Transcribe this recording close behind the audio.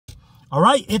All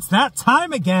right, it's that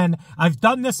time again. I've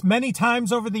done this many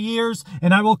times over the years,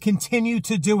 and I will continue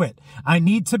to do it. I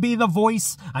need to be the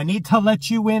voice. I need to let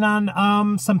you in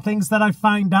on some things that I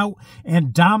find out.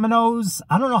 And Domino's,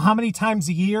 I don't know how many times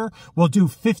a year, will do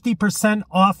 50%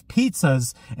 off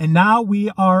pizzas. And now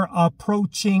we are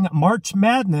approaching March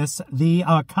Madness, the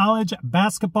college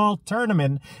basketball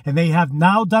tournament. And they have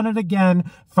now done it again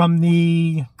from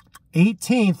the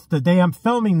 18th, the day I'm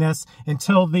filming this,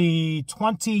 until the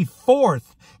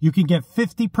 24th, you can get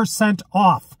 50%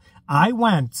 off. I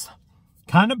went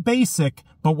kind of basic,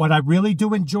 but what I really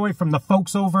do enjoy from the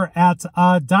folks over at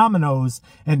Domino's,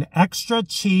 an extra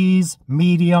cheese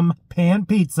medium pan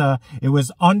pizza. It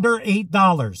was under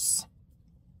 $8.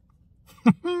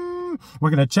 We're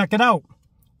going to check it out.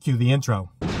 Cue the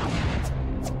intro.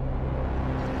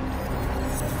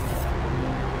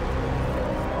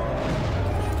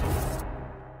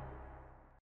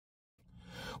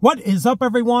 What is up,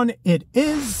 everyone? It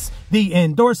is the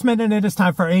endorsement, and it is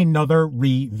time for another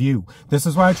review. This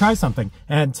is where I try something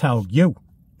and tell you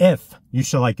if you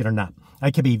should like it or not. I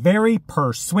can be very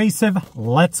persuasive.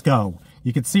 Let's go.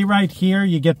 You can see right here,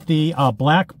 you get the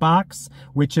black box,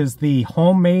 which is the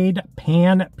homemade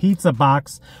pan pizza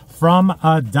box from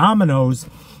Domino's.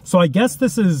 So I guess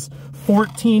this is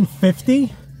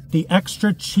 $14.50, the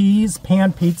extra cheese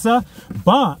pan pizza.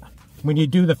 But when you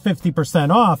do the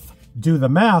 50% off, do the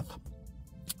math,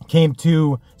 came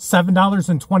to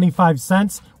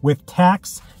 $7.25 with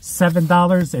tax,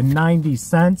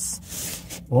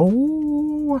 $7.90.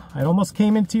 Oh, I almost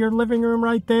came into your living room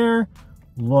right there.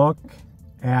 Look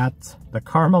at the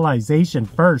caramelization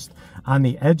first on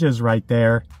the edges right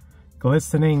there,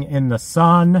 glistening in the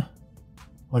sun.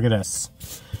 Look at this.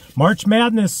 March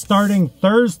Madness starting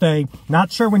Thursday. Not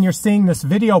sure when you're seeing this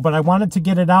video, but I wanted to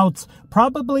get it out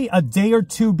probably a day or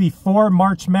two before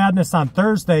March Madness on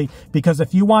Thursday, because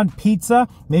if you want pizza,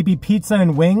 maybe pizza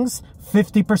and wings,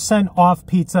 50% off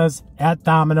pizzas at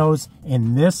Domino's,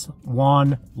 and this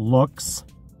one looks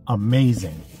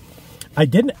amazing.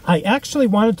 I actually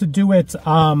wanted to do it,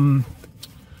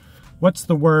 what's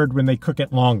the word when they cook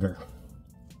it longer?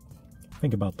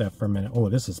 Think about that for a minute. Oh,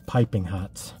 this is piping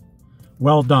hot.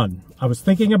 Well done. I was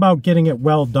thinking about getting it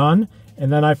well done,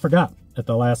 and then I forgot at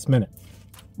the last minute.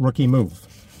 Rookie move.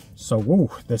 So,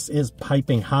 woo, this is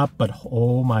piping hot, but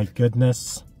oh my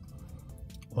goodness.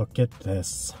 Look at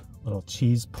this. Little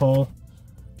cheese pull.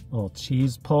 Little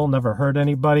cheese pull. Never hurt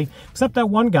anybody. Except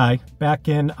that one guy back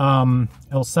in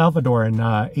El Salvador in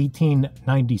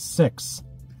 1896.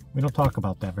 We don't talk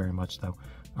about that very much, though.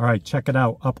 All right, check it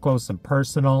out. Up close and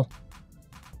personal.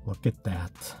 Look at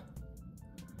that.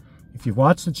 If you've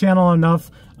watched the channel enough,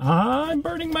 I'm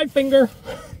burning my finger.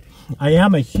 I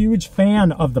am a huge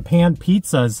fan of the pan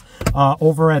pizzas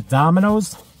over at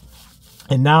Domino's.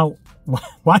 And now,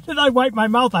 why did I wipe my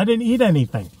mouth? I didn't eat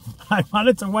anything. I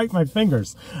wanted to wipe my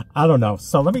fingers. I don't know.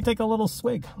 So let me take a little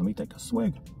swig. Let me take a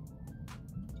swig.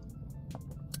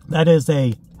 That is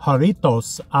a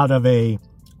Jarritos out of a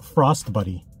Frost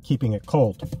Buddy, keeping it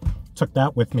cold. Took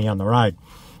that with me on the ride.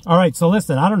 All right, so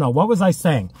listen, I don't know. What was I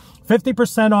saying?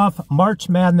 50% off March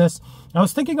Madness. I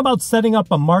was thinking about setting up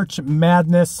a March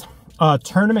Madness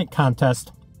tournament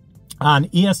contest on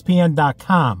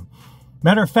ESPN.com.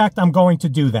 Matter of fact, I'm going to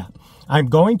do that. I'm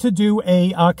going to do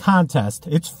a contest.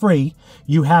 It's free.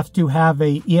 You have to have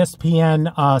a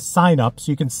ESPN sign up,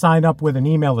 so you can sign up with an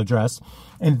email address.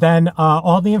 And then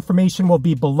all the information will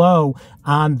be below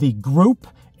on the group.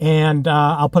 And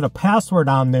I'll put a password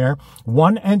on there,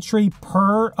 one entry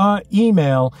per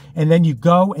email, and then you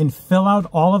go and fill out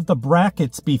all of the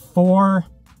brackets before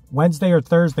Wednesday or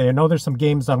Thursday. I know there's some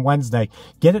games on Wednesday.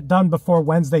 Get it done before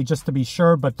Wednesday just to be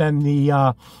sure, but then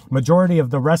the majority of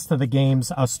the rest of the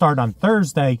games start on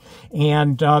Thursday,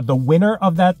 and the winner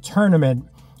of that tournament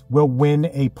will win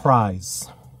a prize.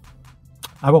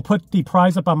 I will put the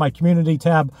prize up on my community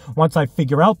tab once I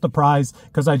figure out the prize,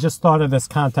 because I just thought of this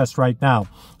contest right now.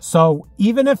 So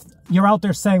even if you're out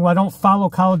there saying, well, I don't follow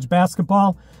college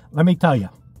basketball, let me tell you,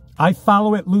 I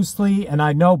follow it loosely, and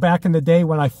I know back in the day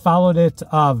when I followed it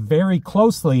very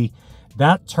closely,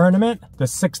 that tournament, the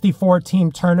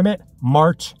 64-team tournament,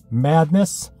 March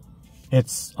Madness,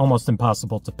 it's almost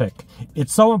impossible to pick.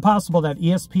 It's so impossible that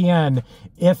ESPN,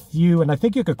 if you, and I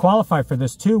think you could qualify for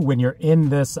this too when you're in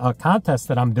this contest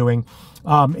that I'm doing,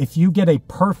 if you get a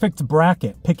perfect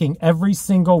bracket, picking every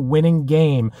single winning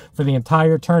game for the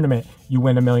entire tournament, you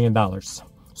win $1 million.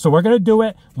 So we're going to do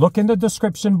it. Look in the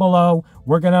description below.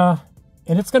 We're going to,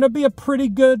 and it's going to be a pretty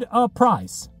good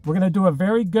prize. We're going to do a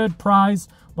very good prize.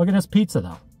 Look at this pizza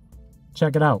though.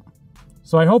 Check it out.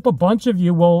 So I hope a bunch of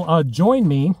you will join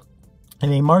me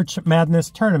in a March Madness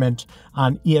tournament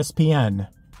on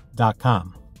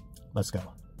ESPN.com. Let's go.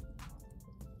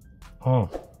 Oh.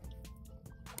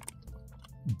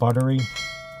 Buttery.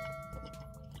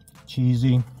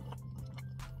 Cheesy.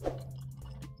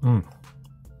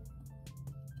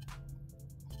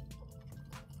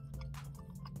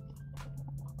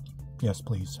 Yes,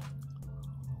 please.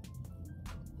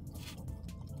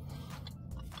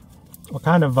 What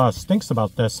kind of stinks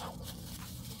about this?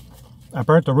 I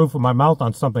burnt the roof of my mouth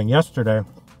on something yesterday.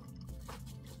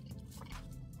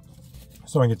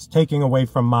 So it's taking away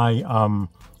from my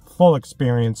full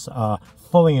experience,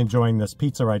 fully enjoying this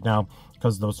pizza right now,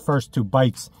 because those first 2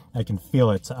 bites, I can feel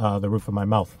it, the roof of my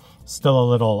mouth. Still a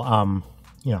little,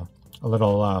 you know, a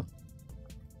little,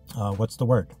 what's the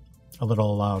word? A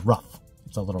little rough.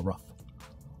 It's a little rough.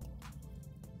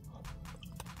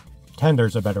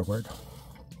 Tender's a better word.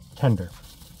 Tender.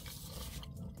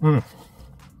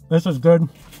 This is good.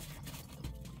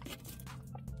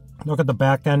 Look at the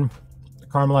back end. The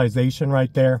caramelization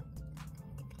right there.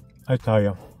 I tell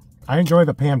you, I enjoy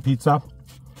the pan pizza.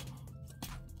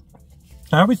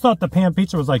 I always thought the pan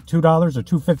pizza was like $2 or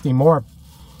 $2.50 more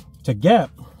to get.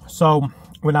 So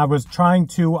when I was trying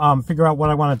to figure out what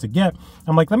I wanted to get,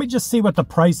 I'm like, let me just see what the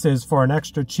price is for an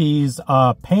extra cheese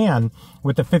pan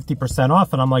with the 50%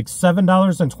 off. And I'm like,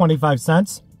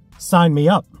 $7.25. Sign me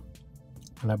up.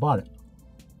 And I bought it.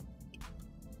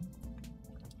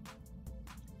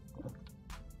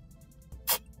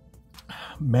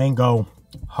 Mango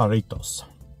Jarritos.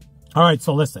 All right,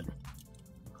 so listen.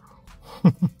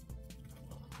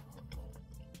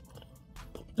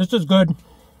 This is good.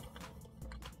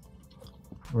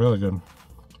 Really good.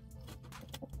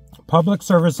 Public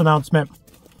service announcement.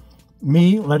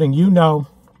 Me letting you know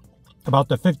about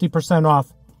the 50%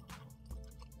 off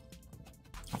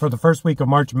for the first week of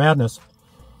March Madness.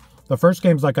 The first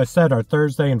games, like I said, are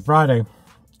Thursday and Friday,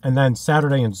 and then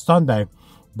Saturday and Sunday.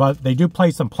 But they do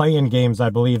play some play-in games, I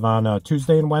believe, on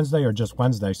Tuesday and Wednesday, or just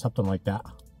Wednesday, something like that.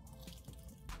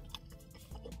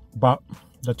 But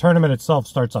the tournament itself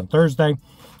starts on Thursday.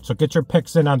 So get your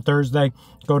picks in on Thursday.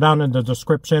 Go down in the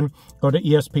description. Go to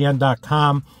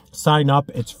ESPN.com. Sign up.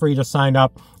 It's free to sign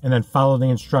up. And then follow the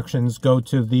instructions. Go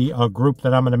to the group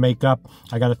that I'm going to make up.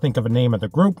 I got to think of a name of the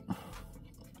group.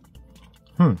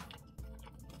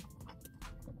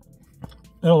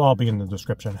 It'll all be in the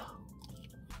description.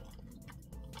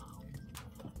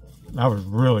 That was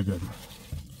really good.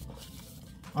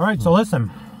 All right, so listen.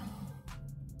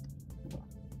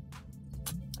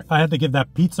 If I had to give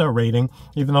that pizza a rating,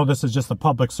 even though this is just a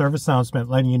public service announcement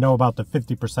letting you know about the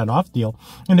 50% off deal.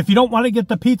 And if you don't want to get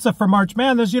the pizza for March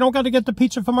Madness, you don't got to get the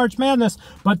pizza for March Madness.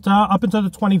 But up until the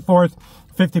 24th,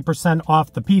 50%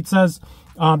 off the pizzas.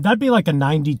 That'd be like a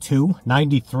 92,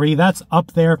 93. That's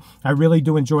up there. I really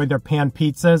do enjoy their pan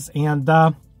pizzas. And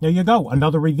there you go.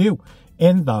 Another review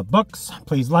in the books.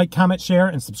 Please like, comment, share,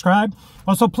 and subscribe.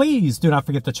 Also, please do not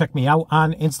forget to check me out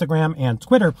on Instagram and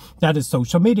Twitter. That is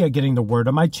social media, getting the word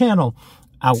of my channel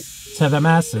out to the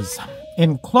masses.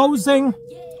 In closing,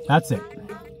 that's it.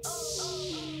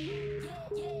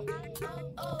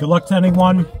 Good luck to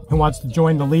anyone who wants to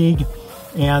join the league.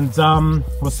 And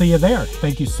we'll see you there.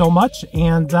 Thank you so much.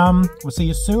 And we'll see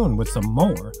you soon with some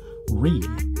more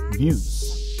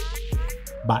reviews.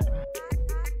 Bye.